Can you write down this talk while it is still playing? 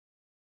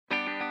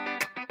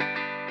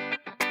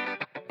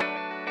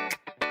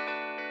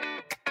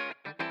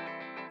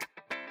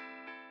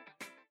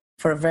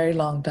For a very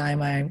long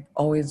time, I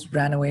always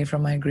ran away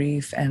from my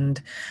grief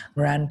and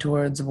ran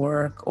towards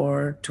work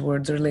or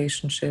towards a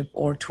relationship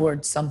or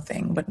towards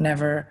something, but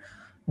never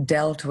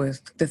dealt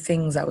with the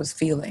things I was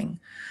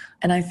feeling.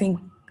 And I think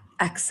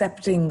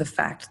accepting the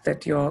fact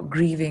that you're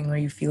grieving or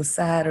you feel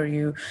sad or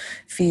you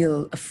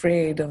feel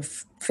afraid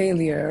of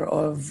failure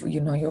of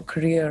your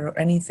career or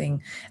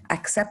anything,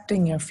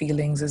 accepting your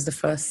feelings is the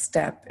first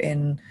step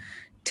in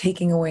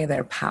taking away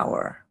their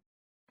power.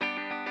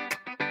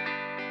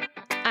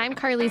 I'm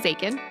Carly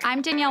Zakin.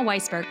 I'm Danielle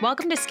Weisberg.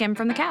 Welcome to Skim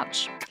from the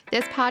Couch.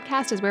 This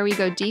podcast is where we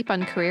go deep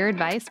on career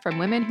advice from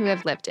women who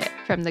have lived it,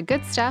 from the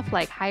good stuff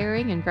like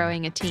hiring and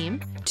growing a team,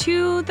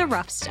 to the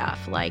rough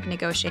stuff like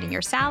negotiating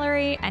your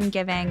salary and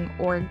giving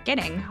or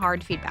getting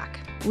hard feedback.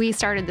 We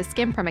started the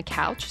Skim from a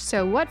Couch,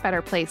 so what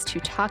better place to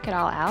talk it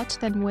all out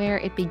than where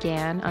it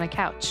began on a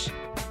couch?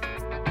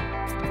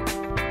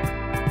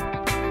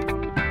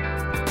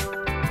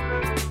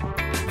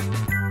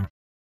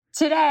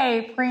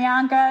 Today,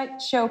 Priyanka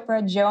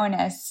Chopra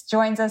Jonas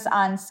joins us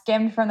on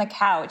Skimmed from the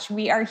Couch.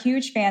 We are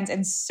huge fans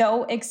and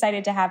so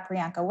excited to have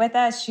Priyanka with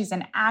us. She's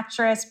an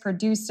actress,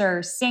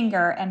 producer,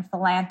 singer, and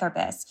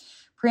philanthropist.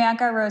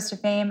 Priyanka rose to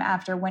fame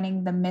after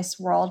winning the Miss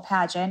World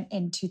pageant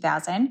in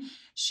 2000.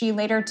 She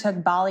later took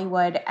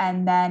Bollywood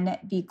and then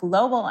the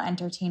global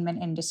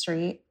entertainment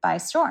industry by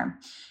storm.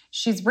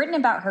 She's written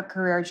about her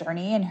career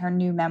journey in her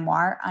new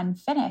memoir,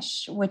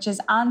 Unfinished, which is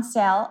on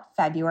sale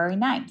February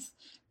 9th.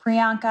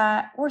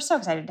 Priyanka, we're so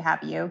excited to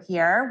have you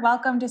here.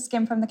 Welcome to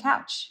Skim from the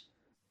Couch.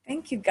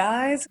 Thank you,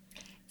 guys.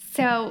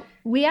 So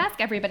we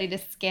ask everybody to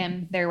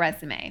skim their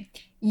resume.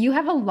 You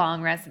have a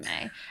long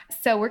resume.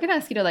 So we're going to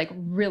ask you to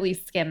really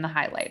skim the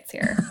highlights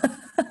here.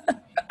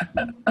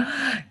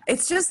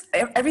 It's just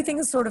everything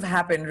has sort of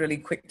happened really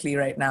quickly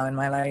right now in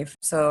my life.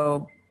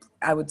 So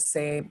I would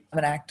say I'm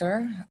an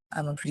actor,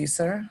 I'm a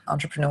producer,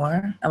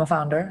 entrepreneur, I'm a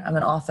founder, I'm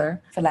an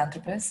author,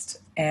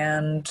 philanthropist,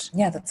 and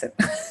yeah, that's it.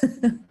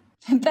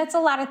 That's a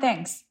lot of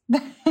things.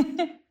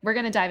 We're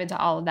going to dive into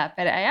all of that.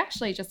 But I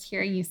actually just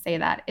hearing you say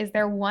that, is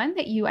there one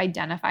that you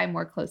identify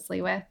more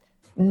closely with?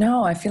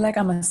 No, I feel like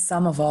I'm a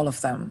sum of all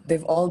of them.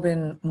 They've all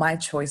been my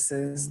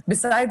choices.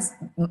 Besides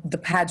the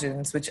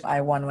pageants, which I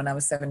won when I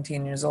was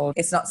 17 years old,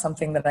 it's not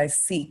something that I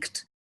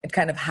seeked. It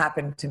kind of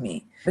happened to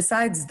me.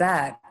 Besides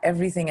that,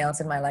 everything else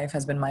in my life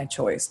has been my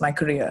choice. My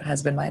career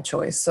has been my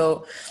choice.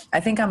 So I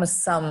think I'm a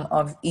sum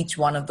of each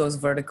one of those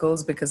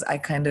verticals because I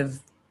kind of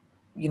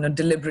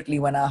deliberately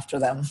went after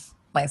them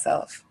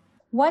myself.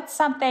 What's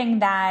something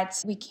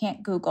that we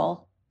can't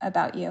Google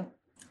about you?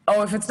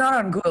 Oh, if it's not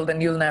on Google,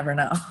 then you'll never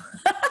know.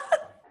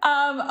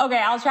 Okay,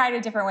 I'll try it a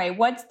different way.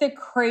 What's the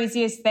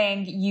craziest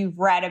thing you've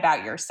read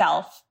about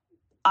yourself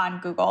on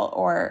Google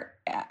or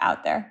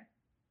out there?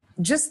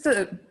 Just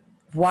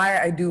why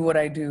I do what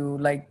I do.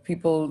 Like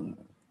people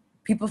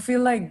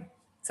feel like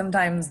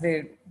sometimes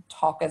they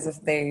talk as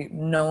if they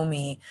know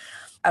me.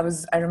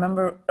 I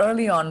remember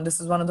early on, this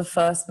is one of the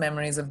first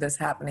memories of this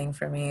happening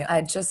for me. I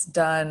had just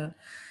done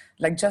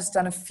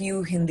a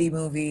few Hindi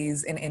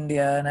movies in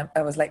India, and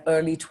I was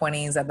early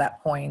 20s at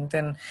that point.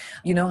 And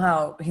you know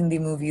how Hindi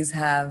movies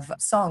have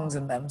songs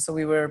in them. So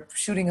we were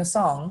shooting a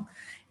song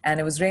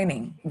and it was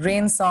raining.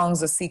 Rain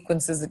songs or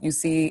sequences that you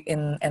see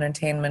in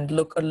entertainment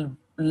look a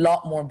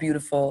lot more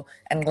beautiful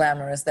and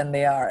glamorous than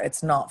they are.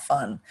 It's not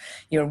fun.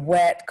 You're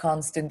wet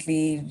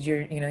constantly.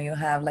 You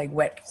have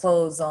wet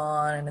clothes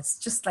on, and it's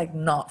just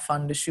not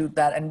fun to shoot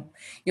that. And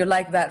you're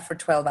like that for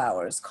 12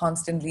 hours,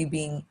 constantly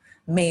being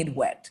made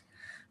wet.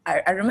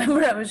 I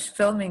remember I was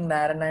filming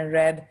that, and I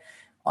read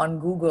on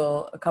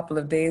Google a couple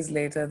of days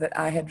later that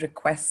I had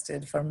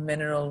requested for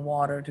mineral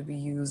water to be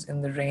used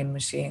in the rain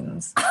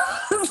machines.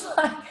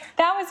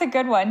 That was a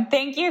good one.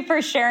 Thank you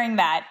for sharing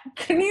that.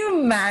 Can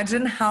you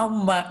imagine how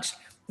much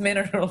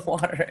mineral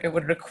water it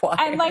would require?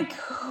 And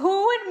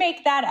who would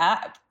make that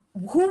up?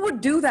 Who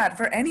would do that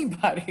for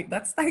anybody?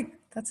 That's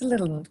a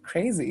little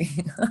crazy.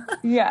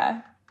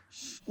 Yeah.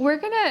 We're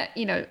going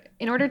to,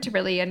 in order to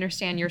really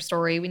understand your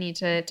story, we need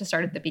to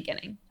start at the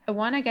beginning. I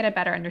want to get a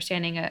better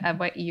understanding of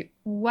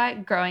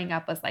what growing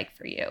up was like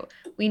for you.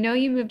 We know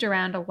you moved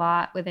around a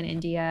lot within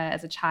India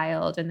as a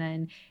child, and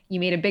then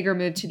you made a bigger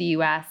move to the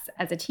US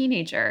as a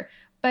teenager.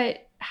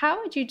 But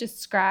how would you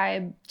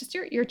describe just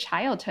your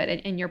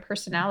childhood and your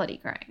personality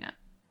growing up?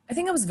 I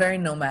think I was very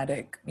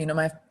nomadic.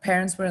 My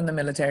parents were in the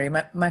military.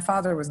 My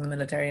father was in the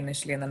military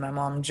initially, and then my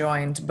mom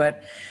joined.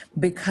 But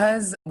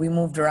because we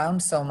moved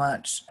around so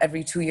much,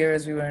 every 2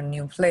 years we were in a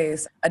new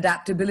place,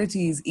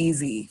 adaptability is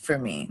easy for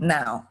me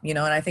now, and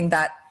I think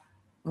that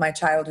my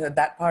childhood,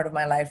 that part of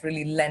my life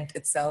really lent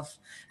itself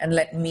and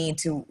led me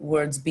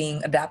towards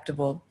being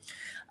adaptable.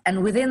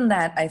 And within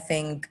that, I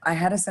think I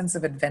had a sense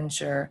of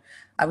adventure.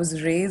 I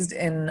was raised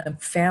in a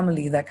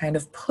family that kind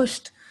of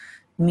pushed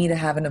me to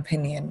have an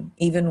opinion,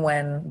 even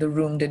when the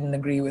room didn't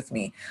agree with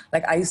me.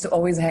 I used to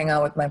always hang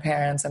out with my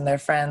parents and their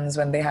friends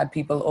when they had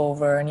people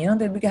over, and,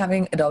 they'd be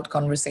having adult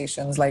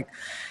conversations,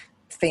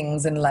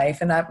 things in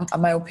life, and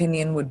my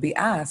opinion would be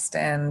asked.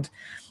 And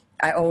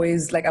I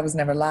always, like, I was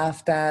never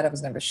laughed at. I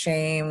was never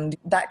shamed.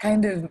 That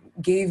kind of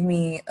gave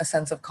me a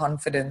sense of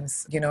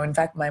confidence. In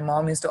fact, my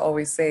mom used to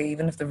always say,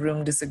 even if the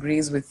room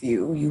disagrees with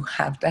you, you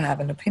have to have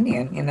an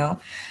opinion.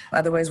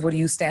 Otherwise, what do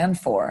you stand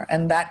for?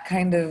 And that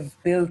kind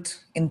of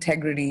built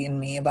integrity in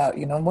me about,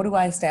 what do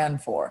I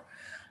stand for?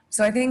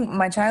 So I think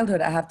my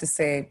childhood, I have to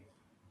say,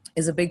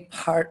 is a big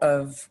part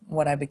of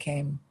what I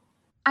became.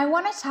 I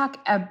want to talk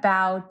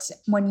about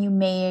when you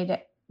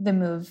made the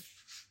move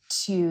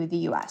to the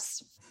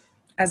US.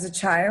 As a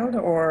child,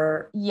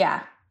 or?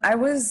 Yeah. I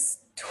was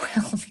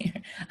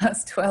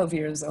 12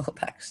 years old,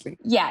 actually.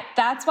 Yeah,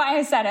 that's why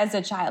I said as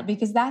a child,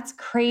 because that's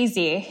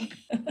crazy.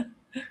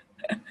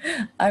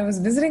 I was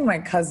visiting my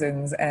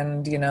cousins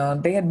and,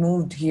 they had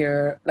moved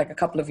here like a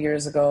couple of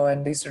years ago,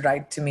 and they used to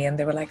write to me and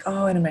they were like,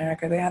 oh, in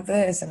America, they have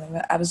this.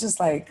 And I was just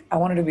like, I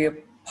wanted to be a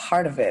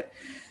part of it.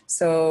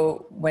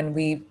 So when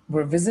we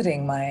were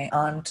visiting my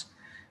aunt,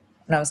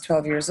 when I was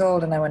 12 years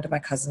old, and I went to my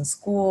cousin's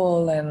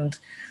school, and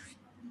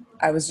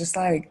I was just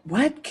like,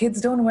 what?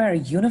 Kids don't wear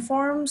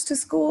uniforms to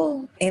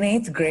school in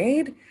 8th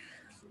grade?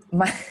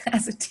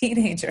 As a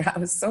teenager, I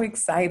was so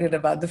excited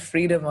about the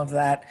freedom of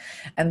that,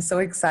 and so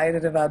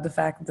excited about the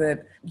fact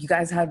that you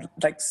guys had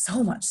like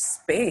so much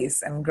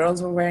space, and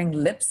girls were wearing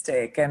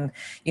lipstick, and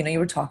you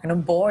were talking to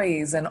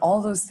boys and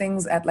all those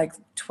things at like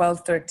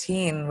 12,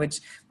 13,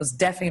 which was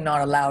definitely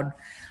not allowed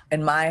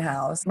in my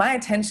house. My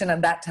attention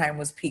at that time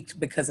was piqued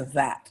because of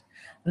that,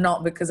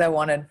 not because I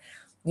wanted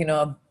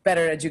a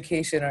better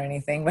education or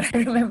anything. But I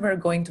remember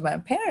going to my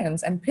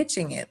parents and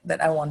pitching it,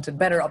 that I wanted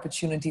better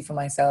opportunity for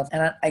myself.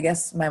 And I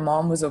guess my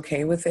mom was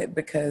okay with it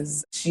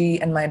because she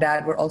and my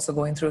dad were also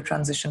going through a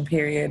transition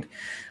period.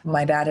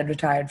 My dad had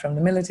retired from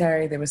the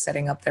military. They were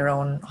setting up their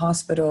own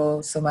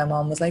hospital. So my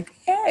mom was like,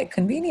 yeah,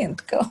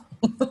 convenient, go.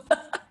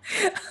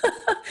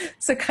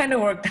 So it kind of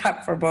worked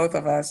out for both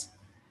of us.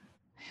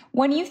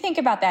 When you think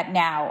about that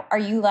now, are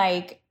you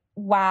like,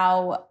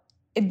 wow,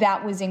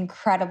 that was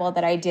incredible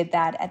that I did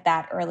that at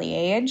that early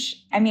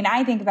age? I mean,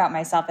 I think about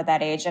myself at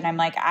that age and I'm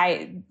like,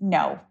 I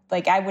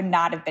would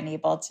not have been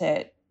able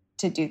to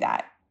do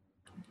that.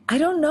 I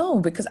don't know,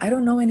 because I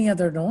don't know any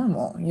other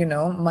normal.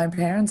 My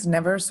parents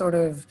never sort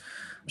of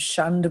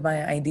shunned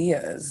my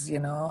ideas.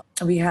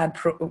 We had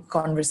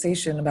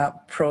conversation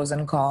about pros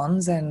and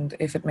cons, and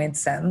if it made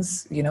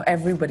sense,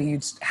 everybody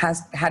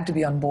had to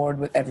be on board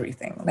with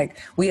everything. Like,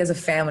 we as a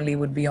family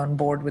would be on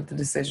board with the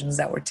decisions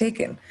that were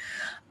taken.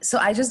 So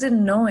I just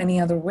didn't know any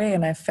other way.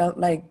 And I felt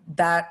like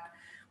that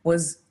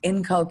was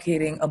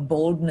inculcating a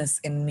boldness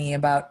in me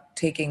about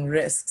taking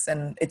risks.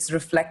 And it's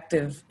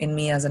reflective in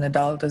me as an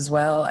adult as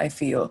well, I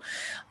feel.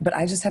 But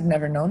I just have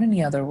never known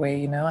any other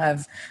way.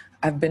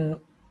 I've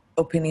been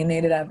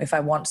opinionated. If I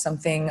want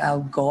something,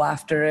 I'll go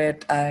after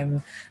it.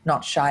 I'm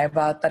not shy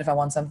about that. If I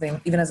want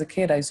something, even as a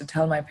kid, I used to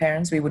tell my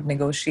parents, we would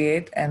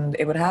negotiate and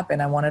it would happen.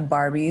 I wanted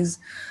Barbies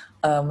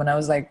when I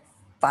was like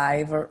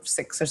 5 or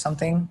 6 or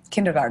something,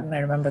 kindergarten, I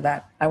remember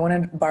that. I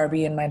wanted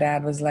Barbie, and my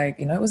dad was like,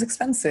 it was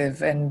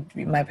expensive, and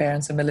my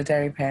parents are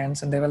military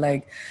parents, and they were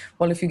like,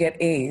 well, if you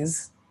get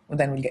A's,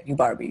 then we'll get you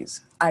Barbies.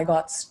 I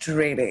got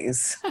straight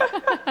A's.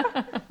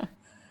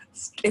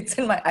 It's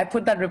I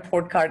put that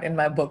report card in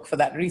my book for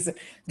that reason,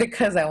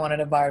 because I wanted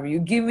a Barbie. You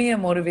give me a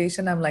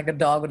motivation, I'm like a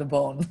dog with a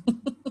bone.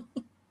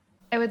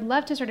 I would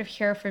love to sort of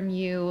hear from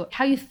you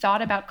how you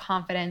thought about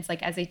confidence,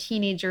 like as a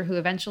teenager who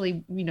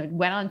eventually,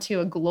 went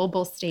onto a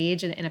global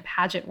stage in a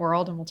pageant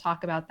world, and we'll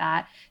talk about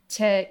that,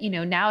 to,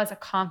 now as a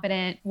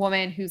confident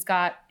woman who's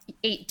got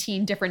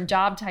 18 different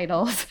job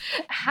titles.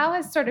 How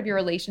has sort of your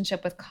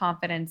relationship with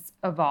confidence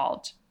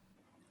evolved?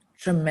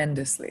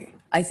 Tremendously.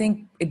 I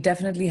think it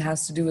definitely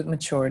has to do with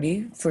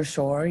maturity, for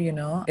sure.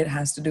 It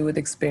has to do with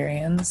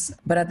experience.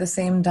 But at the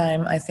same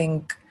time, I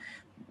think,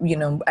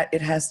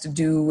 it has to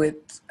do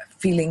with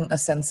feeling a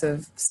sense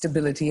of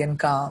stability and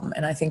calm.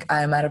 And I think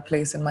I am at a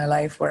place in my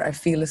life where I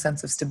feel a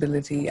sense of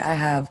stability. I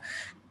have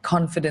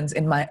confidence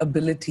in my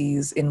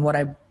abilities, in what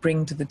I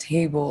bring to the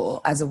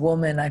table. As a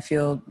woman, I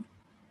feel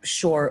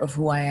sure of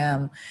who I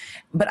am.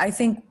 But I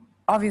think,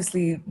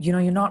 obviously, you're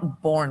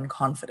not born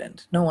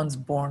confident. No one's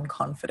born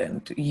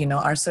confident.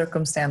 Our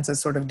circumstances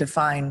sort of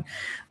define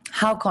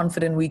how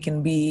confident we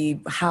can be,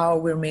 how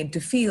we're made to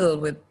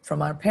feel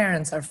from our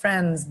parents, our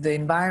friends, the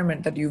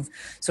environment that you've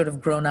sort of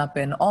grown up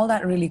in. All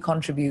that really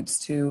contributes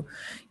to,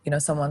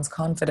 someone's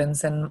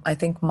confidence. And I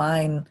think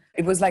mine,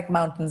 it was like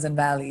mountains and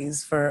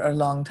valleys for a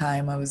long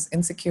time. I was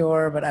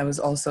insecure, but I was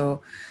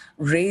also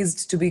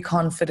raised to be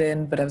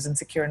confident, but I was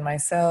insecure in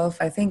myself.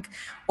 I think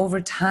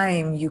over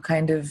time,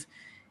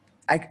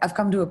 I've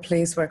come to a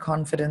place where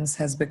confidence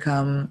has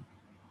become,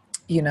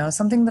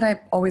 something that I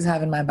always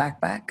have in my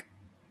backpack,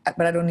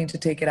 but I don't need to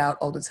take it out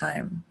all the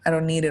time. I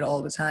don't need it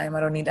all the time. I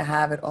don't need to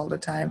have it all the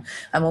time.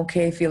 I'm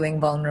okay feeling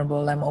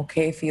vulnerable. I'm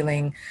okay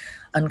feeling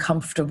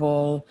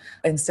uncomfortable,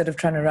 instead of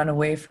trying to run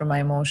away from my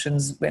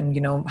emotions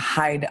and,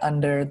 hide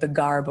under the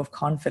garb of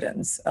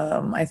confidence.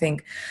 I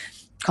think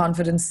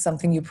confidence is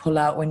something you pull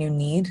out when you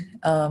need,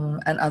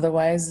 and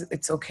otherwise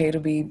it's okay to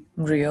be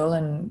real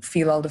and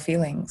feel all the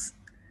feelings.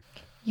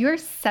 You're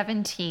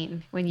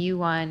 17 when you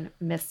won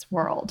Miss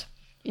World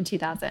in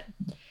 2000.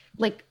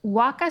 Like,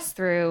 walk us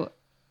through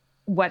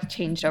what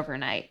changed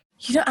overnight.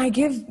 I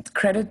give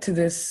credit to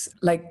this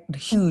like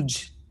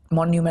huge,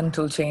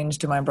 monumental change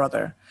to my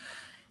brother.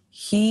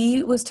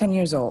 He was 10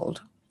 years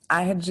old.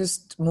 I had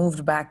just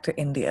moved back to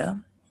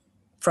India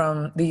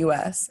from the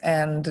US,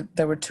 and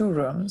there were two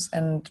rooms,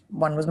 and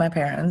one was my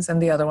parents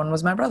and the other one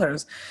was my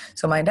brother's.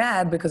 So my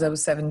dad, because I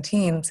was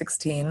 17,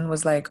 16,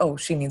 was like, oh,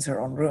 she needs her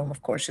own room.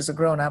 Of course, she's a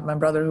grown up. My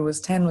brother, who was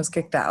 10, was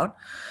kicked out.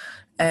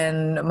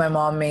 And my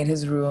mom made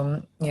his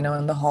room,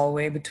 in the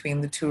hallway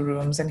between the two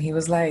rooms. And he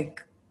was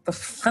like,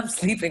 I'm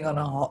sleeping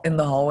in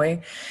the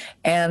hallway.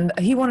 And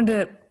he wanted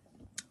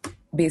to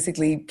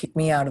basically kick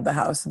me out of the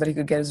house so that he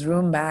could get his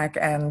room back.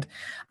 And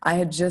I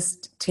had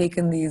just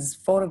taken these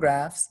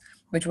photographs,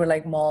 which were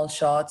like mall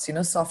shots,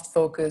 soft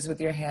focus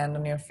with your hand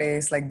on your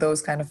face, like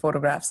those kind of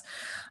photographs.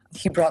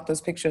 He brought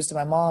those pictures to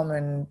my mom,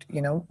 and,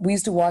 we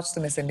used to watch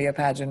the Miss India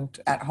pageant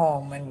at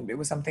home, and it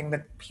was something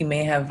that he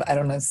may have, I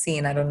don't know,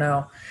 seen, I don't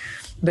know.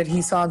 But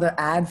he saw the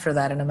ad for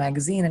that in a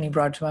magazine, and he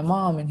brought it to my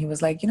mom, and he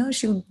was like,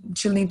 she'll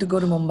need to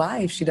go to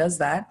Mumbai if she does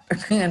that.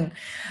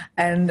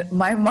 and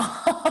my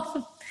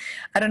mom,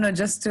 I don't know,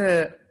 just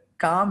to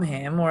calm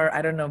him, or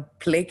I don't know,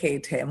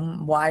 placate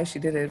him, why she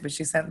did it, but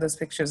she sent those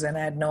pictures in. I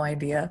had no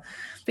idea.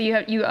 So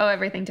you owe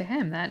everything to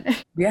him then.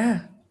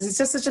 Yeah. It's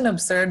just such an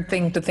absurd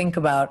thing to think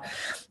about.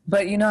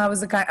 But, I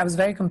was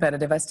very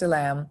competitive. I still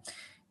am.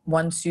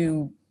 Once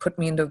you put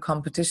me into a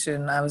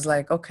competition, I was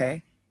like,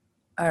 okay,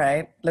 all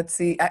right, let's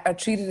see. I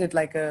treated it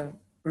like a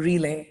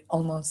relay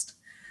almost.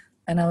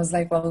 And I was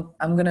like, well,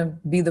 I'm going to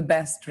be the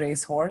best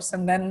racehorse.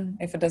 And then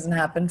if it doesn't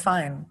happen,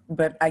 fine.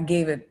 But I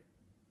gave it,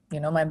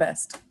 my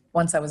best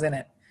once I was in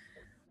it.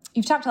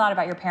 You've talked a lot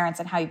about your parents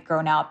and how you've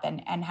grown up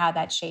and how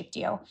that shaped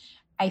you.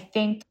 I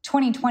think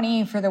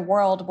 2020 for the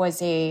world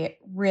was a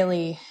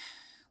really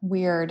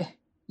weird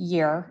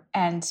year,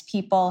 and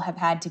people have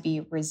had to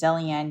be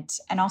resilient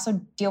and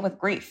also deal with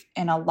grief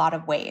in a lot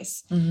of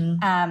ways.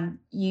 Mm-hmm.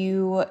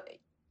 You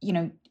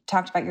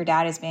talked about your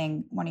dad as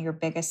being one of your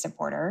biggest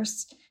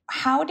supporters.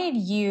 How did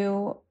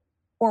you,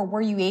 or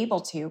were you able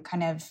to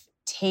kind of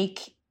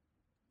take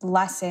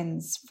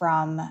lessons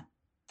from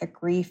the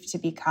grief to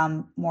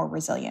become more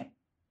resilient?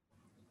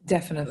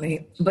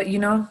 Definitely. But,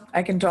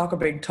 I can talk a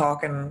big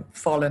talk and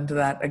fall into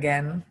that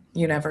again.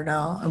 You never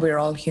know. We're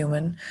all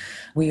human.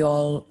 We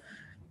all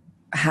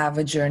have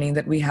a journey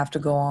that we have to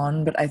go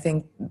on. But I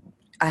think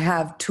I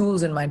have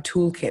tools in my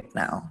toolkit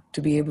now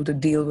to be able to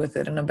deal with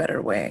it in a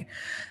better way.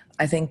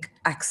 I think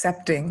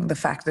accepting the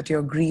fact that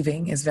you're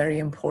grieving is very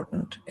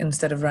important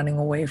instead of running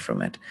away from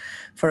it.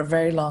 For a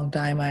very long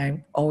time,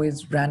 I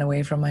always ran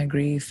away from my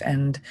grief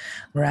and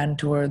ran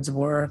towards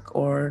work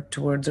or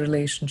towards a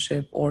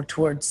relationship or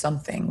towards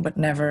something, but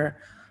never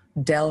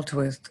dealt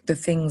with the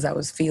things I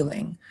was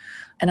feeling.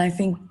 And I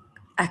think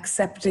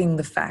accepting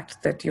the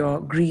fact that you're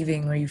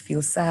grieving, or you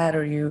feel sad,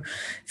 or you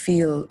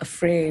feel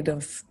afraid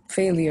of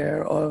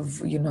failure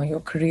of your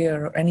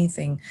career or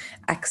anything,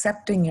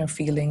 accepting your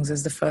feelings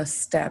is the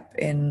first step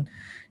in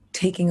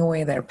taking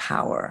away their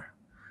power.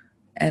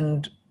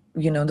 And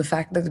the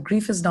fact that the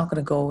grief is not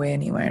going to go away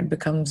anywhere. It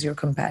becomes your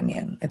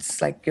companion.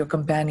 It's like your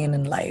companion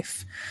in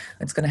life.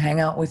 It's going to hang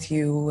out with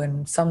you,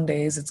 and some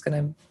days it's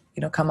going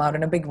to come out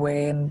in a big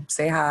way and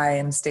say hi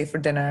and stay for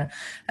dinner,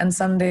 and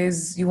some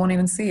days you won't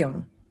even see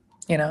him.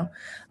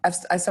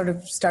 I sort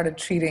of started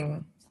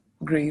treating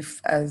grief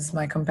as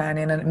my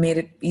companion, and it made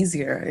it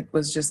easier. It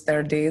was just, there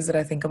are days that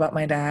I think about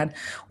my dad,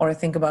 or I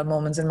think about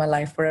moments in my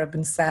life where I've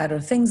been sad, or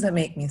things that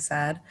make me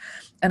sad,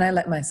 and I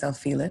let myself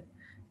feel it.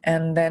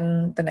 And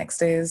then the next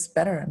day is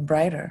better and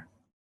brighter.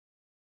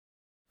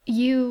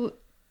 You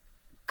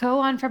go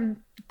on from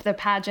the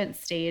pageant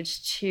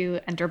stage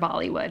to enter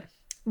Bollywood,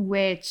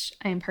 which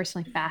I am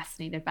personally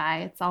fascinated by.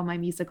 It's all my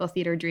musical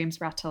theater dreams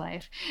brought to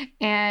life.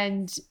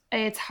 And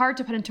it's hard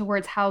to put into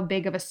words how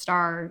big of a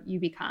star you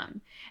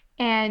become.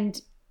 And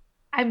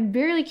I'm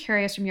really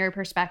curious from your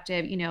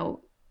perspective,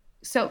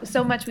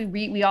 so much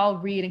we all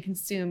read and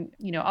consume,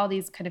 all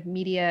these kind of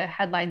media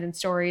headlines and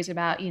stories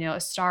about, a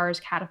star's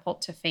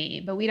catapult to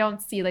fame, but we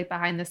don't see like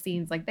behind the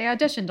scenes, like they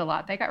auditioned a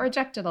lot, they got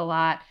rejected a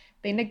lot,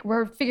 they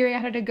were figuring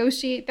out how to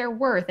negotiate their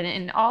worth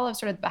and all of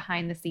sort of the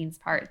behind the scenes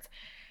parts.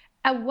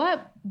 At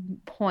what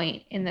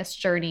point in this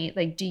journey,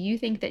 do you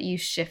think that you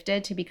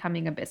shifted to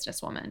becoming a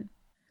businesswoman?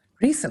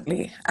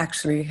 Recently,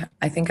 actually.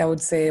 I think I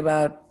would say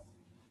about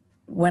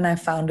when I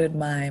founded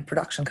my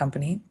production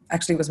company.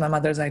 Actually, it was my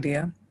mother's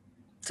idea.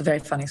 It's a very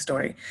funny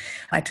story.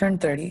 I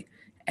turned 30,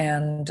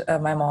 and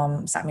my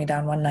mom sat me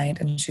down one night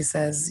and she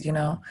says,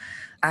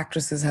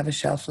 actresses have a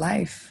shelf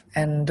life,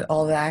 and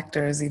all the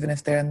actors, even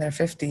if they're in their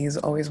 50s,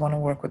 always want to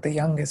work with the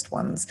youngest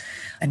ones.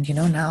 And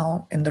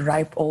now in the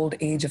ripe old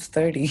age of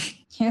 30.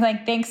 You're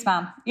like, thanks,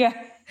 Mom. Yeah.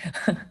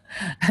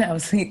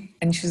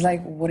 And she's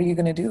like, what are you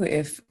going to do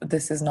if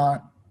this is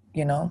not,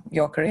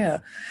 your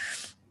career?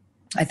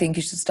 I think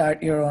you should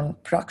start your own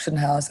production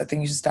house. I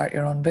think you should start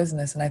your own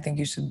business. And I think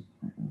you should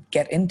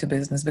get into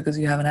business because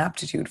you have an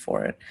aptitude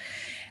for it.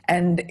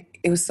 And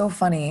it was so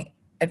funny.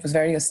 It was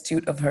very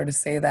astute of her to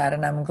say that.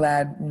 And I'm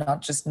glad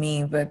not just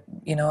me, but,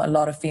 a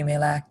lot of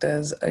female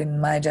actors in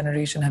my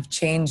generation have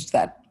changed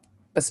that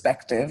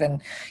perspective.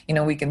 And,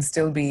 we can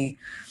still be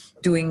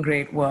doing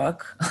great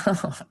work,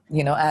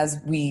 as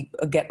we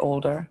get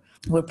older.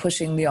 We're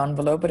pushing the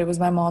envelope. But it was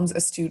my mom's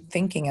astute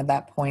thinking at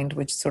that point,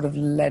 which sort of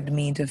led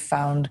me to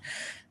found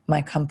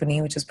my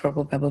company, which is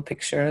Purple Pebble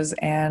Pictures.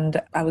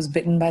 And I was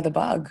bitten by the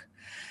bug.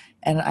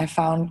 And I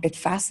found it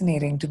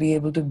fascinating to be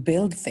able to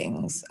build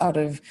things out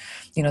of,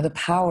 the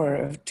power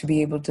of to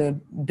be able to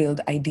build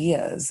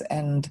ideas,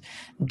 and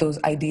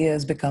those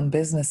ideas become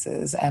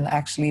businesses and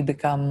actually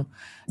become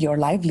your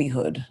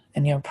livelihood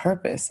and your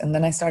purpose. And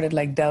then I started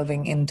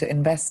delving into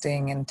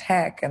investing in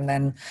tech, and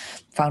then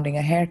founding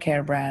a hair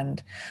care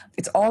brand.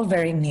 It's all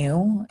very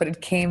new, but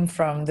it came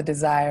from the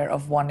desire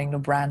of wanting to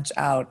branch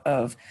out,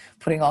 of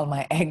putting all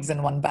my eggs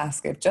in one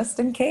basket just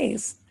in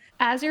case.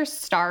 As your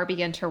star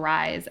began to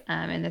rise,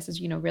 and this is,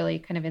 really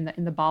kind of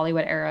in the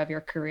Bollywood era of your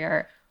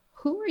career,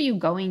 who are you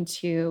going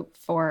to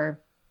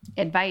for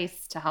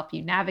advice to help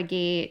you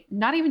navigate,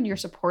 not even your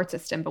support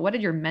system, but what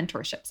did your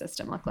mentorship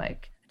system look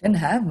like? I didn't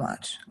have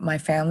much. My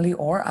family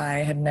or I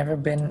had never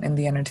been in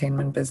the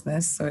entertainment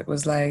business. So it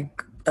was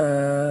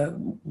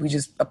we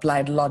just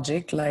applied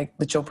logic like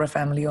the Chopra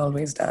family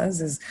always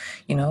does, is,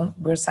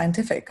 we're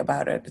scientific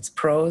about it. It's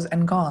pros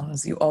and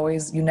cons.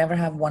 You never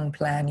have one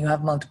plan. You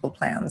have multiple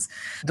plans.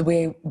 The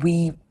way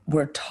we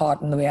were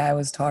taught and the way I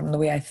was taught and the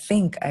way I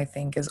think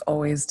is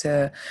always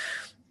to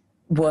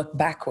work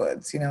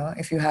backwards.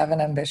 If you have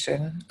an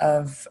ambition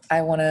of,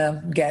 I want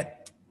to get,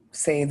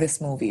 say, this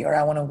movie, or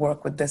I want to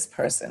work with this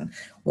person,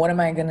 what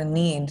am I going to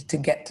need to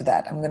get to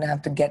that? I'm going to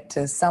have to get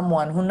to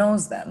someone who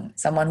knows them,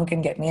 someone who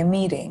can get me a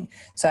meeting.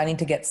 So I need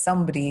to get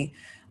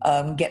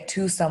get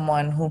to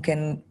someone who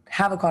can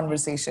have a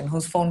conversation,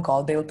 whose phone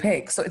call they'll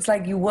pick. So it's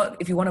like you work,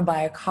 if you want to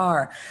buy a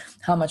car,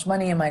 how much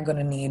money am I going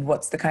to need?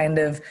 What's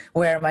the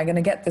where am I going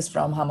to get this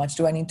from? How much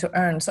do I need to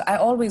earn? So I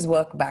always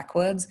work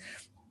backwards.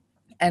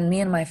 And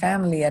me and my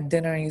family at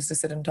dinner used to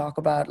sit and talk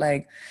about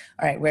all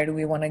right, where do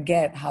we want to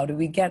get? How do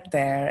we get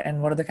there?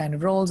 And what are the kind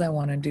of roles I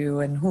want to do?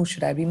 And who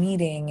should I be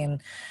meeting?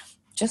 And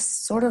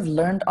just sort of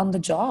learned on the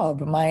job.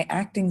 My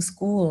acting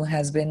school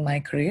has been my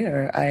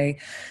career. I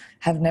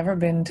have never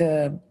been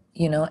to,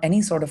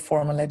 any sort of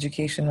formal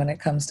education when it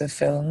comes to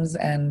films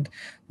and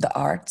the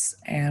arts.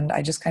 And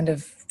I just kind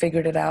of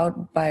figured it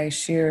out by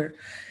sheer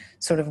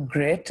sort of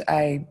grit.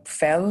 I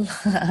fell,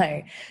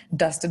 I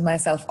dusted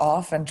myself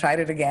off and tried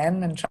it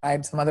again and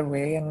tried some other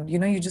way. And,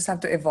 you just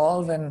have to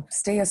evolve and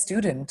stay a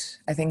student.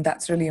 I think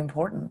that's really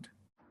important.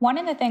 One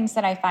of the things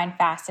that I find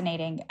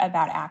fascinating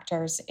about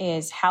actors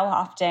is how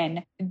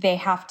often they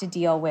have to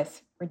deal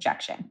with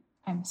rejection.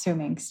 I'm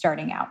assuming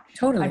starting out,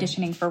 totally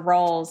auditioning for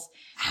roles.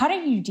 How do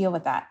you deal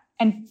with that?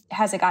 And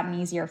has it gotten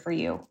easier for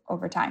you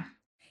over time?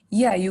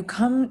 Yeah, you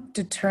come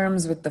to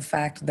terms with the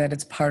fact that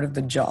it's part of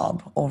the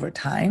job over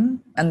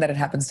time and that it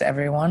happens to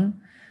everyone.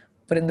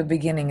 But in the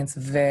beginning, it's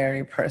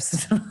very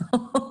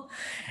personal.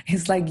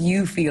 It's like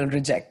you feel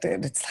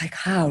rejected. It's like,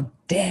 how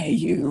dare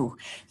you?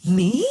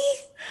 Me?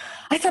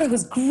 I thought it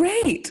was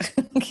great.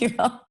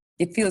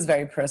 It feels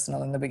very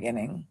personal in the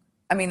beginning.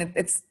 I mean,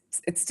 it's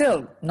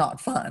still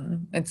not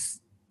fun. It's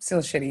still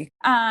shitty.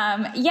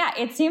 Yeah,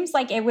 it seems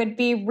like it would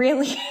be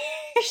really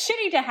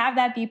shitty to have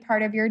that be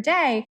part of your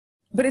day.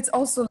 But it's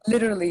also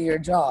literally your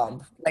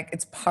job.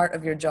 It's part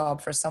of your job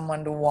for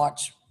someone to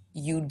watch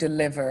you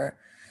deliver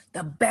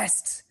the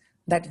best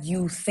that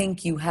you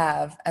think you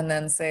have and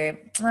then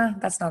say,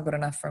 that's not good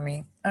enough for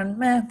me.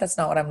 And that's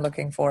not what I'm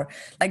looking for.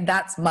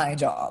 That's my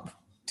job,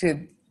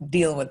 to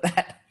deal with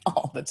that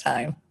all the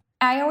time.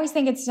 I always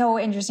think it's so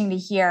interesting to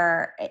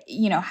hear,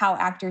 how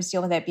actors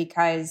deal with it,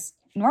 because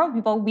normal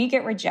people, we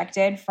get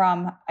rejected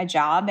from a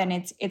job and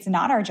it's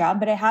not our job,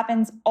 but it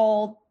happens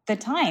all the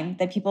time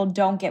that people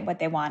don't get what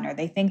they want or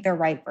they think they're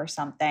right for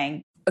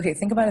something. Okay,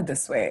 think about it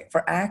this way.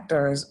 For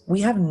actors,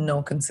 we have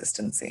no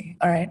consistency,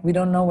 all right? We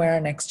don't know where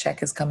our next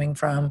check is coming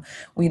from.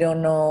 We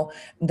don't know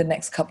the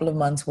next couple of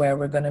months where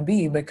we're going to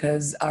be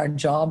because our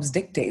jobs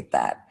dictate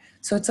that.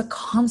 So it's a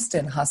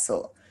constant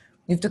hustle.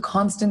 You have to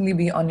constantly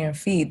be on your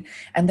feet.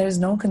 And there's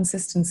no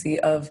consistency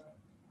of,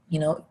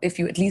 if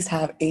you at least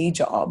have a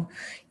job,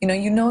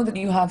 you know that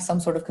you have some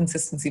sort of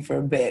consistency for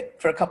a bit,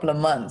 for a couple of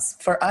months.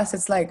 For us,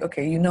 it's like,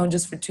 okay,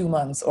 just for 2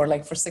 months or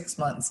for 6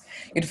 months,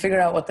 you'd figure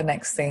out what the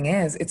next thing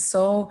is. It's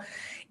so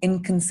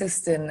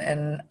inconsistent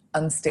and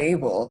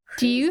unstable.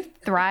 Do you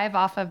thrive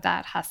off of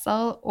that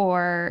hustle,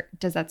 or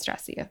does that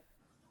stress you?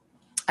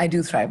 I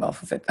do thrive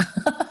off of it.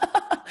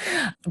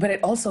 But it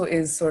also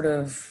is sort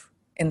of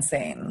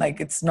insane.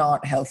 It's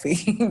not healthy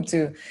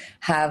to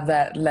have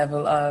that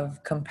level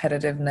of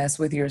competitiveness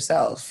with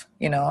yourself.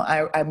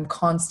 I'm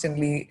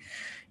constantly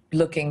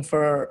looking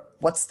for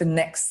what's the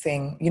next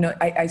thing.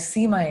 I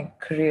see my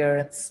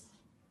career,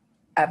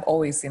 I've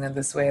always seen it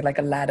this way, like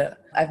a ladder.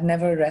 I've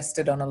never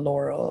rested on a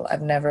laurel.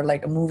 I've never,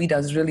 a movie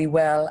does really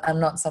well, I'm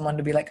not someone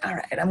to be like, all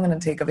right, I'm going to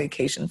take a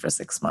vacation for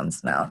 6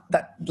 months now.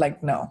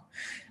 No.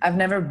 I've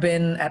never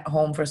been at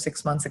home for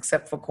 6 months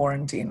except for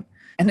quarantine.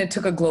 And it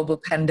took a global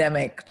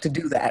pandemic to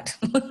do that.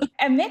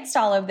 Amidst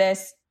all of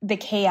this, the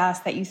chaos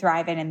that you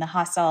thrive in and the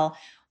hustle,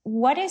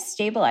 what is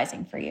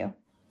stabilizing for you?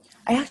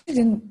 I actually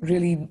didn't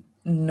really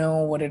know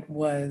what it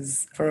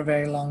was for a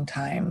very long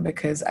time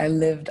because I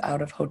lived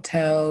out of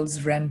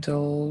hotels,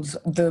 rentals.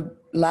 The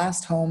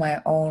last home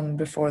I owned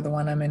before the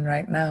one I'm in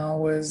right now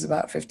was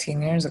about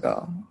 15 years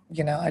ago.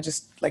 I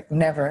just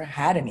never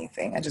had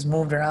anything. I just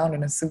moved around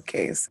in a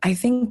suitcase. I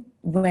think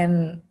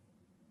when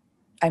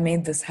we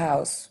made this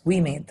house,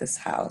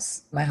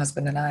 my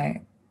husband and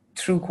I,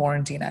 through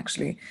quarantine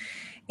actually,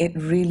 it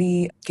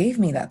really gave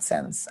me that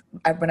sense.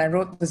 When I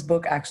wrote this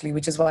book, actually,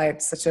 which is why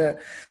it's such a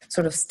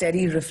sort of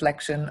steady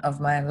reflection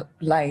of my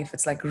life,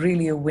 it's like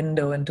really a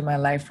window into my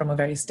life from a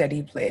very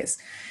steady place,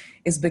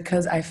 is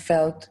because I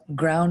felt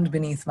ground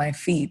beneath my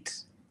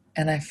feet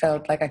and I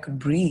felt like I could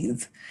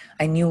breathe.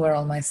 I knew where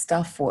all my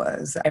stuff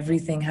was.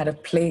 Everything had a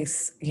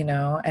place,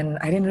 and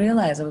I didn't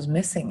realize I was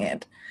missing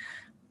it.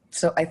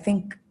 So I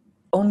think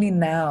only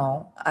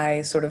now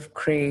I sort of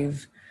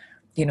crave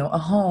a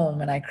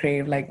home, and I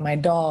crave my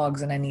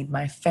dogs, and I need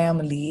my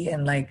family,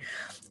 and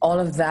all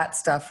of that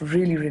stuff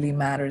really, really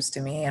matters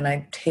to me. And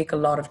I take a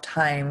lot of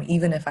time,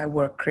 even if I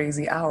work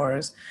crazy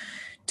hours,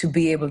 to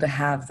be able to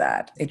have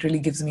that. It really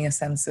gives me a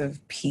sense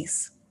of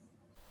peace.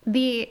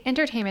 The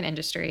entertainment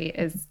industry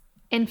is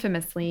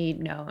infamously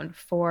known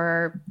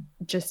for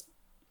just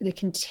the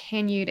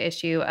continued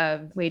issue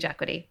of wage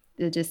equity,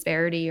 the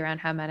disparity around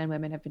how men and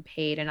women have been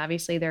paid. And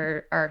obviously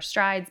there are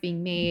strides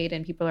being made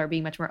and people are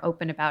being much more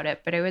open about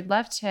it. But I would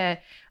love to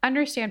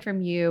understand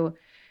from you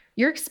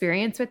your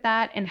experience with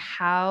that and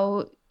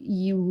how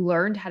you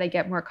learned how to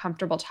get more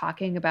comfortable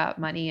talking about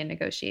money and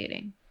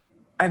negotiating.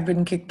 I've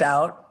been kicked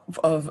out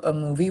of a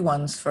movie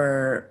once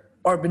or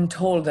been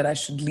told that I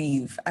should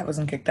leave. I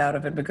wasn't kicked out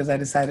of it because I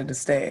decided to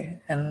stay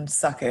and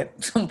suck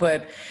it.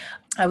 But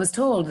I was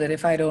told that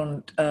if I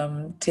don't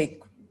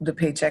take the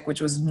paycheck,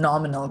 which was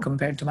nominal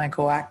compared to my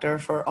co-actor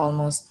for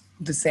almost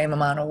the same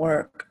amount of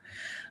work,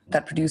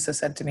 that producer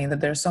said to me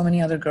that there are so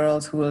many other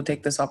girls who will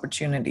take this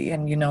opportunity.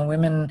 And,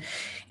 women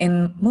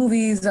in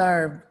movies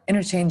are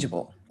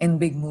interchangeable. In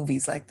big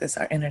movies like this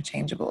are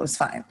interchangeable. It's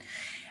fine.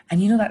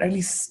 And, that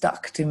really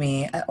stuck to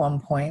me at one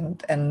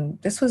point.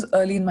 And this was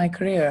early in my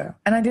career.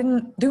 And I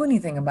didn't do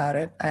anything about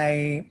it.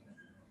 I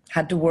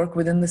had to work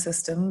within the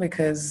system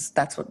because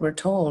that's what we're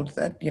told,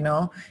 that,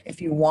 if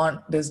you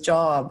want this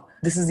job,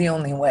 this is the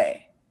only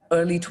way.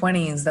 Early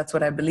 20s, that's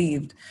what I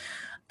believed.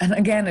 And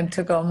again, it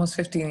took almost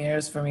 15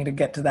 years for me to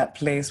get to that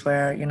place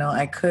where,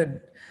 I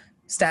could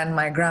stand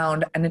my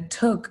ground. And it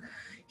took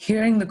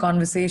hearing the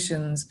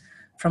conversations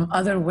from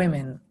other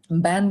women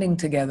banding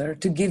together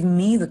to give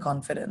me the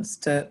confidence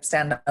to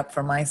stand up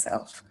for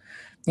myself.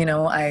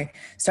 I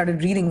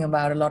started reading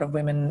about a lot of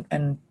women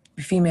and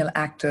female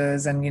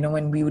actors, and,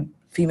 when we would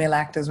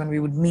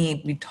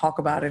meet, we'd talk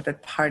about it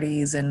at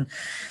parties. And,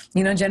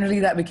 generally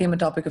that became a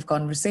topic of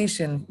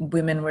conversation.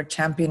 Women were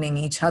championing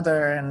each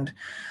other. And,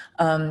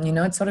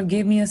 it sort of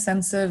gave me a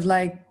sense of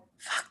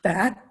fuck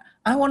that.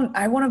 I want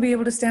to be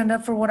able to stand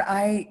up for what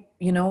I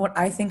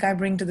think I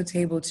bring to the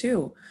table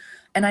too.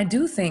 And I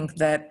do think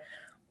that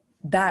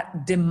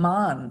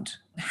demand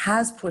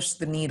has pushed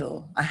the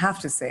needle. I have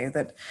to say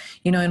that,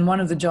 in one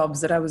of the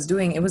jobs that I was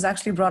doing, it was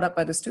actually brought up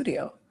by the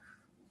studio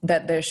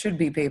that there should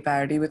be pay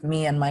parity with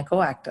me and my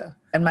co-actor.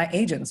 And my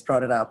agents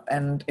brought it up,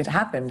 and it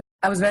happened.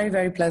 I was very,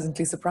 very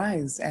pleasantly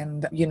surprised.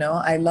 And,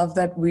 I love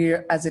that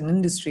we're, as an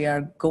industry,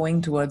 are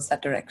going towards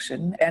that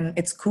direction. And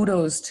it's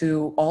kudos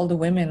to all the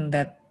women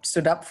that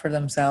stood up for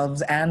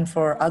themselves and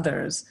for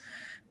others,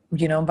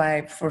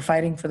 for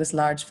fighting for this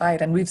large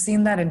fight. And we've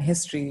seen that in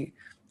history.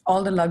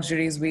 All the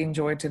luxuries we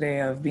enjoy today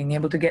of being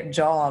able to get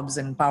jobs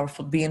and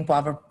be in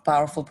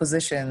powerful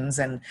positions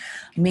and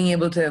being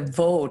able to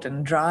vote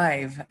and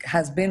drive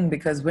has been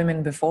because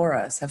women before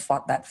us have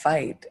fought that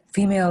fight.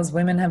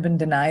 Women have been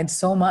denied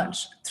so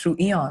much through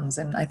eons.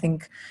 And I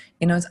think,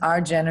 it's our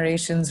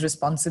generation's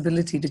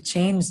responsibility to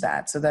change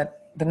that so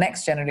that the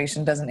next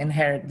generation doesn't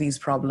inherit these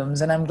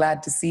problems. And I'm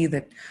glad to see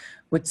that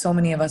with so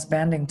many of us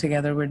banding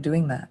together, we're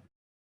doing that.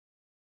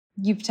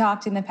 You've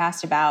talked in the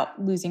past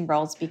about losing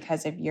roles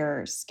because of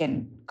your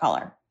skin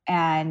color.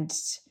 And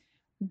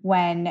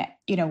when,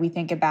 we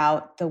think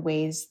about the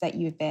ways that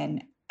you've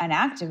been an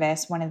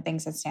activist, one of the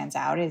things that stands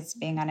out is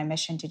being on a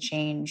mission to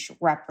change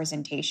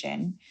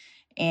representation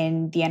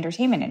in the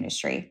entertainment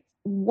industry.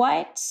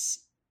 What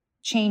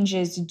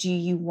changes do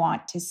you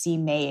want to see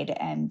made,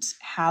 and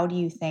how do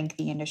you think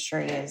the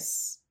industry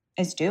is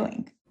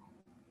doing?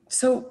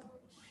 So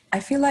I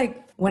feel like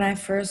when I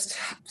first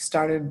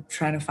started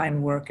trying to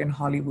find work in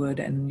Hollywood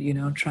and,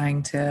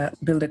 trying to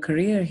build a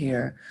career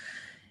here,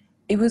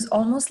 it was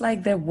almost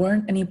like there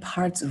weren't any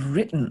parts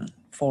written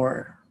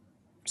for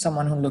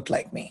someone who looked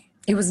like me.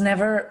 It was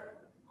never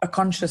a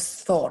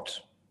conscious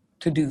thought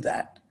to do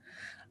that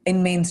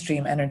in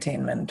mainstream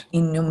entertainment,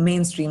 in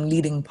mainstream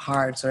leading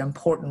parts or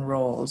important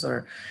roles,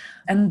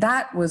 and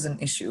that was an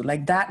issue.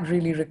 That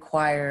really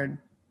required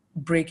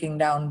breaking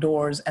down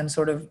doors and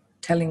sort of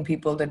telling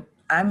people that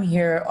I'm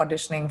here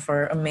auditioning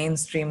for a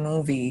mainstream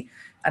movie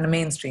and a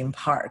mainstream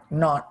part,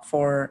 not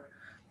for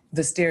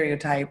the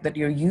stereotype that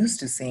you're used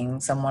to seeing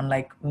someone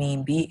like me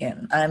be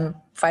in. I'm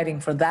fighting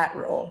for that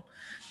role.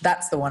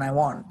 That's the one I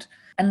want.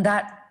 And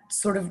that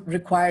sort of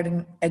required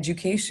an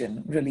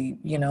education, really,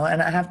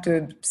 and I have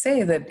to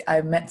say that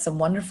I've met some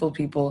wonderful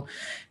people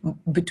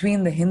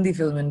between the Hindi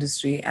film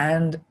industry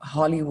and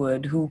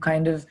Hollywood who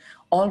kind of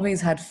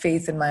always had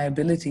faith in my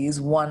abilities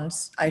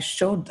once I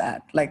showed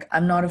that. Like,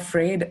 I'm not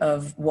afraid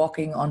of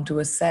walking onto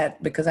a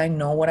set because I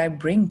know what I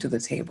bring to the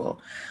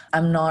table.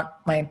 I'm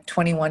not my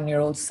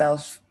 21-year-old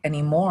self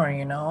anymore,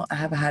 I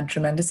have had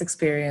tremendous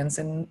experience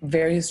in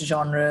various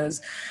genres.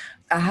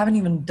 I haven't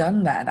even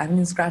done that. I haven't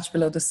even scratched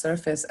below the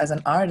surface as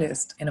an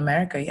artist in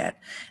America yet.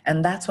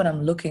 And that's what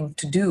I'm looking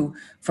to do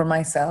for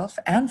myself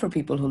and for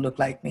people who look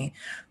like me.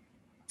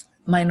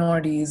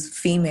 Minorities,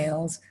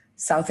 females,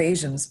 South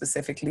Asians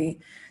specifically.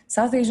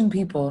 South Asian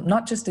people,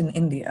 not just in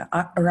India,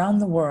 around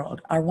the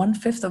world, are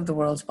 1/5 of the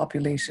world's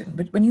population.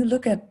 But when you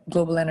look at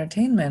global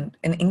entertainment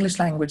in English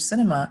language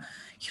cinema,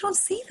 you don't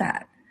see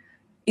that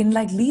in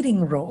like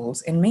leading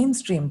roles, in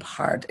mainstream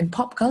part, in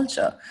pop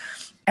culture.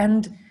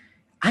 And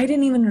I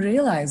didn't even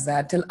realize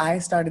that till I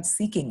started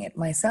seeking it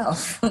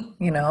myself.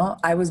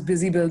 I was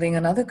busy building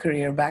another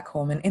career back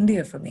home in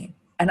India for me.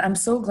 And I'm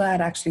so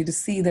glad actually to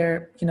see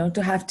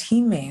to have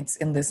teammates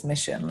in this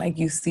mission. Like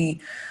you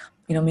see,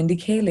 Mindy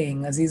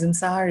Kaling, Aziz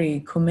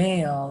Ansari,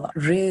 Kumail,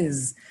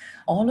 Riz,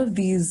 all of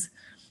these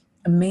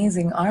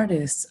amazing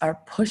artists are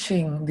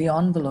pushing the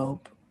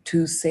envelope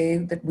to say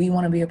that we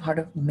want to be a part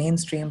of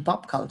mainstream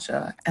pop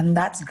culture. And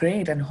that's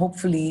great. And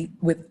hopefully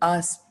with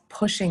us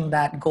pushing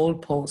that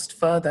goalpost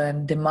further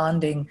and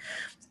demanding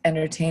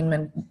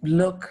entertainment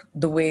look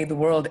the way the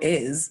world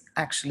is,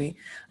 actually,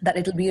 that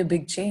it'll be a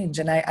big change.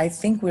 And I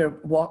think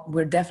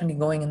we're definitely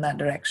going in that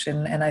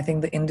direction. And I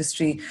think the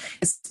industry,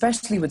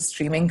 especially with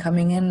streaming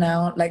coming in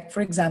now, like,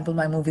 for example,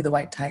 my movie, The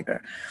White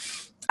Tiger,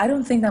 I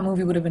don't think that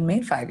movie would have been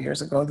made 5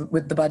 years ago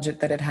with the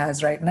budget that it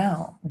has right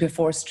now,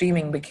 before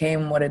streaming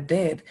became what it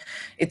did.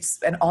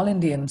 It's an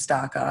all-Indian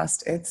star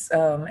cast. It's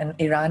an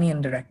Iranian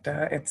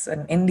director. It's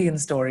an Indian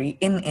story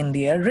in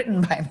India,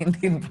 written by an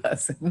Indian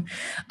person.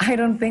 I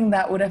don't think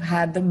that would have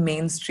had the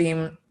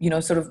mainstream,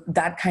 sort of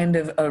that kind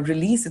of a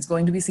release. It's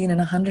going to be seen in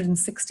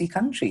 160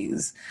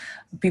 countries.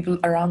 People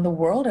around the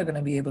world are going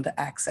to be able to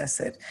access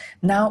it.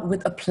 Now,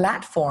 with a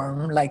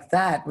platform like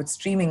that, with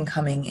streaming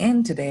coming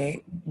in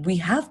today, we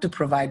have to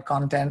provide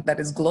content that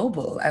is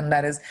global and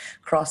that is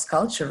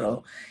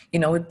cross-cultural.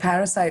 With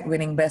Parasite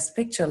winning Best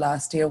Picture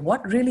last year,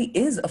 what really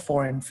is a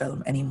foreign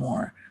film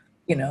anymore?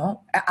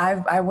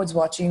 I was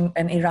watching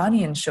an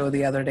Iranian show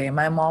the other day.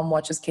 My mom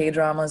watches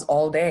K-dramas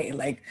all day.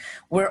 Like,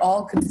 we're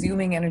all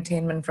consuming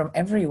entertainment from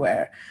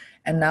everywhere.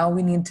 And now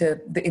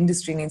the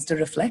industry needs to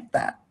reflect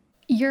that.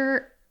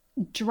 Your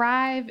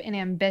drive and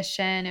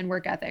ambition and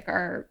work ethic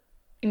are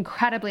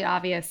incredibly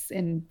obvious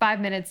in 5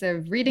 minutes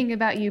of reading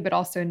about you, but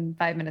also in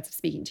 5 minutes of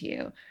speaking to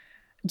you.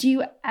 Do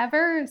you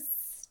ever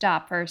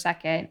stop for a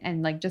second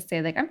and just say,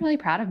 I'm really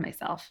proud of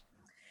myself?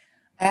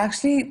 I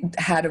actually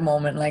had a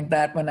moment like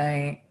that when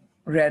I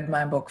read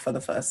my book for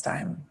the first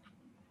time.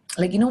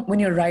 When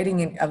you're writing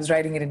it, I was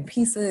writing it in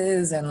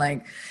pieces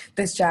and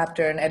this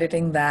chapter and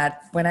editing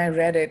that. When I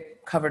read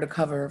it cover to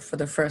cover for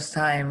the first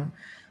time,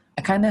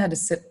 I kind of had to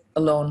sit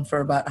alone for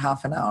about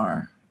half an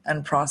hour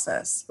and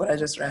process what I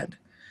just read.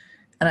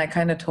 And I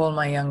kind of told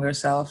my younger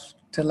self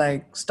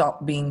to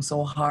stop being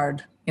so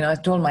hard. I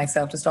told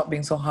myself to stop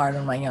being so hard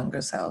on my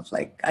younger self.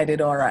 I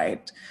did all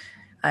right.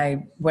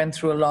 I went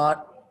through a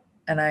lot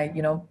and I,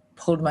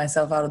 pulled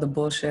myself out of the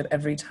bullshit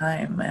every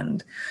time.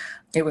 And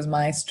it was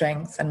my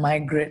strength and my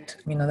grit,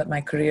 that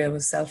my career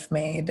was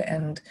self-made,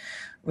 and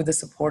with the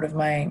support of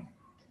my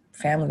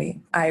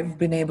family, I've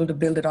been able to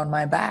build it on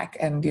my back.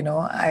 And,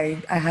 I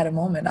had a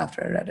moment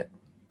after I read it.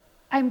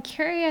 I'm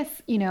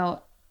curious,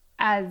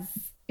 as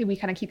we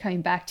kind of keep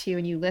coming back to you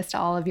and you list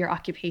all of your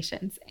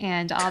occupations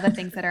and all the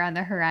things that are on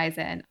the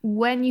horizon,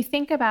 when you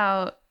think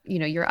about,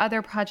 your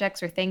other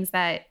projects or things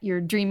that you're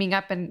dreaming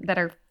up and that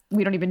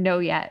we don't even know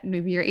yet,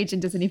 maybe your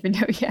agent doesn't even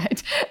know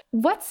yet,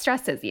 what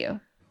stresses you?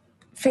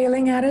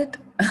 Failing at it.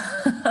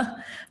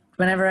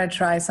 Whenever I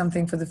try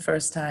something for the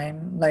first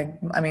time,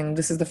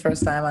 this is the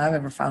first time I've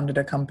ever founded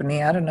a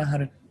company. I don't know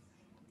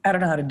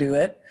how to do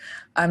it.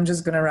 I'm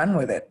just going to run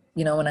with it.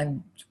 When I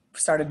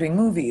started doing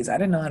movies, I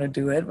didn't know how to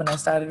do it. When I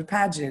started a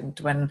pageant,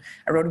 when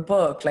I wrote a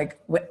book,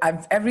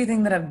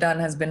 everything that I've done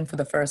has been for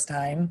the first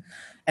time.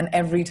 And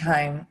every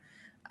time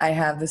I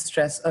have the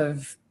stress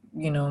of,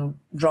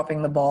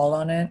 dropping the ball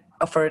on it,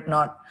 for it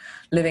not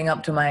living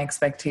up to my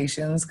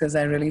expectations, because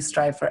I really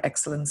strive for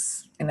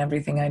excellence in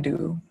everything I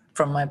do,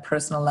 from my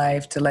personal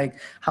life to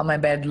how my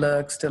bed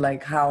looks to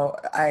how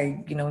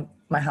I,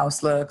 my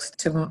house looks,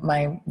 to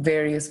my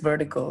various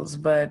verticals.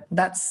 But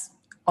that's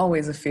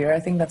always a fear. I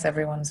think that's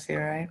everyone's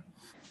fear, right?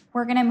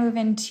 We're going to move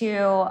into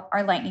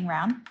our lightning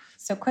round.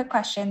 So quick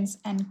questions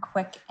and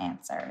quick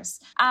answers.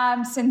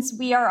 Since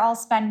we are all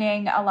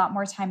spending a lot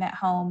more time at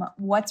home,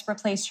 what's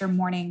replaced your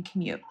morning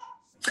commute?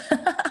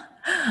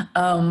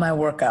 My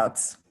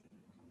workouts.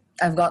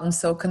 I've gotten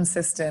so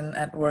consistent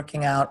at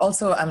working out.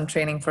 Also, I'm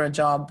training for a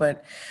job,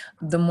 but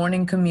the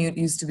morning commute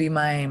used to be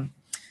my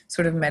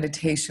sort of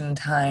meditation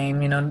time,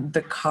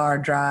 the car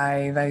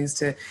drive. I used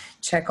to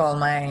check all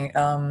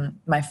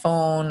my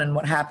phone and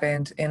what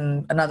happened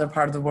in another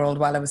part of the world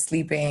while I was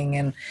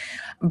sleeping.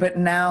 But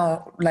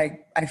now,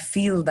 like, I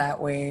feel that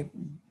way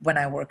when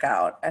I work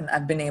out, and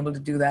I've been able to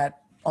do that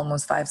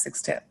almost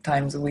 5-6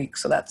 times a week.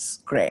 So that's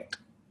great.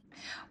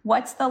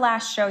 What's the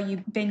last show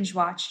you binge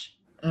watched?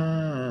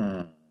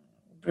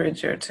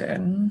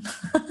 Bridgerton.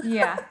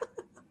 Yeah.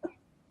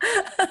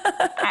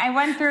 I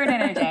went through it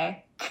in a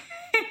day.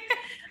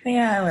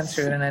 Yeah, I went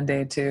through it in a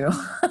day too.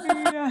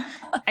 Yeah.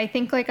 I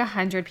think like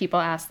 100 people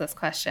ask this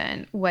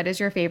question. What is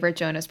your favorite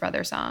Jonas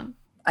Brothers song?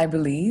 I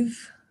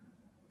Believe,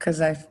 because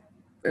it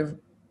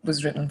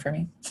was written for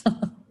me.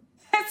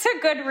 That's a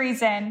good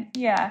reason.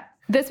 Yeah.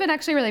 This one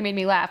actually really made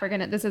me laugh.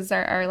 This is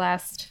our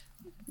last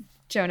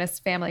Jonas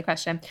family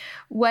question.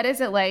 What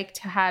is it like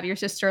to have your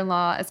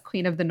sister-in-law as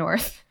Queen of the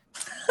North?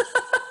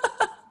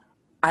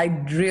 I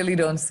really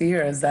don't see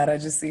her as that. I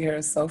just see her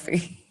as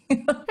Sophie.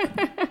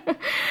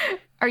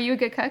 Are you a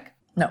good cook?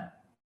 No,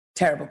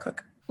 terrible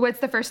cook. What's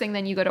the first thing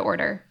then you go to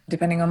order?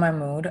 Depending on my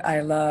mood, I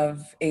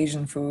love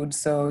Asian food,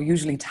 so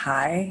usually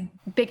Thai.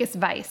 Biggest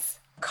vice?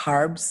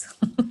 Carbs.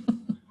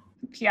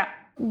 Yeah.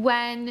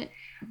 When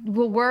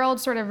the world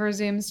sort of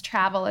resumes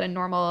travel at a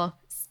normal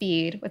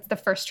speed, what's the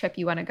first trip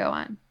you want to go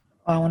on?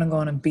 I want to go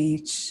on a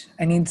beach.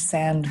 I need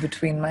sand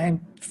between my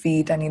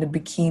feet. I need a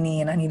bikini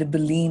and I need a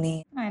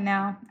Bellini. I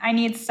know. I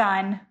need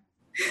sun.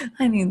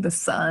 I need the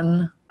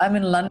sun. I'm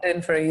in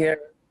London for a year,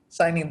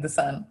 so I need the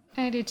sun.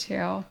 I do too.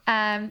 All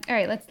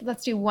right,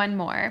 let's do one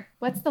more.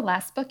 What's the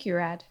last book you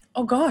read?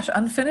 Oh gosh,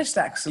 unfinished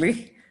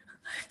actually.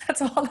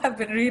 That's all I've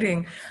been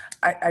reading.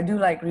 I do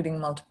like reading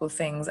multiple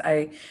things.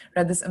 I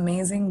read this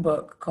amazing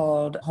book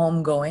called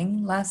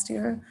Homegoing last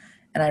year,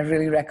 and I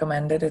really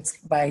recommend it. It's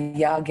by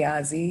Ya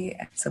Ghazi.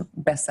 It's a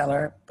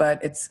bestseller,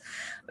 but it's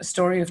a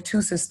story of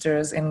two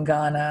sisters in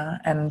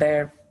Ghana and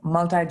their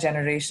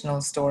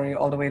multi-generational story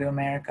all the way to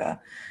America.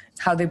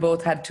 How they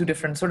both had two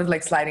different, sort of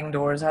like sliding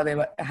doors, how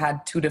they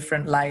had two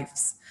different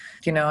lives,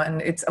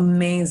 and it's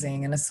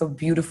amazing and it's so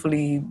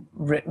beautifully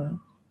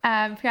written.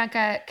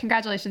 Priyanka,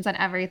 congratulations on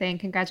everything.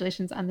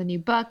 Congratulations on the new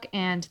book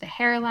and the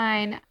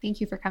hairline.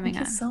 Thank you for coming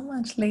on. Thank you so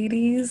much,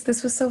 ladies.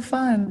 This was so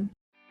fun.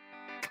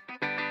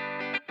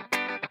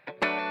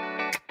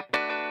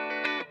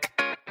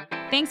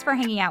 Thanks for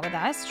hanging out with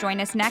us.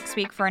 Join us next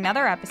week for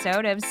another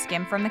episode of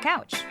Skim from the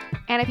Couch.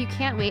 And if you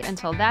can't wait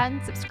until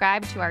then,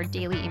 subscribe to our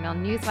daily email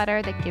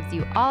newsletter that gives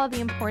you all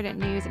the important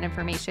news and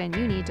information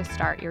you need to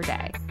start your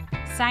day.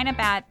 Sign up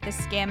at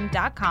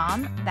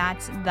theskim.com.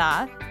 That's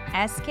the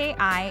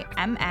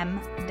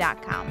SKIMM.com.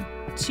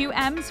 2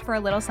 M's for a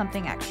little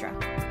something extra.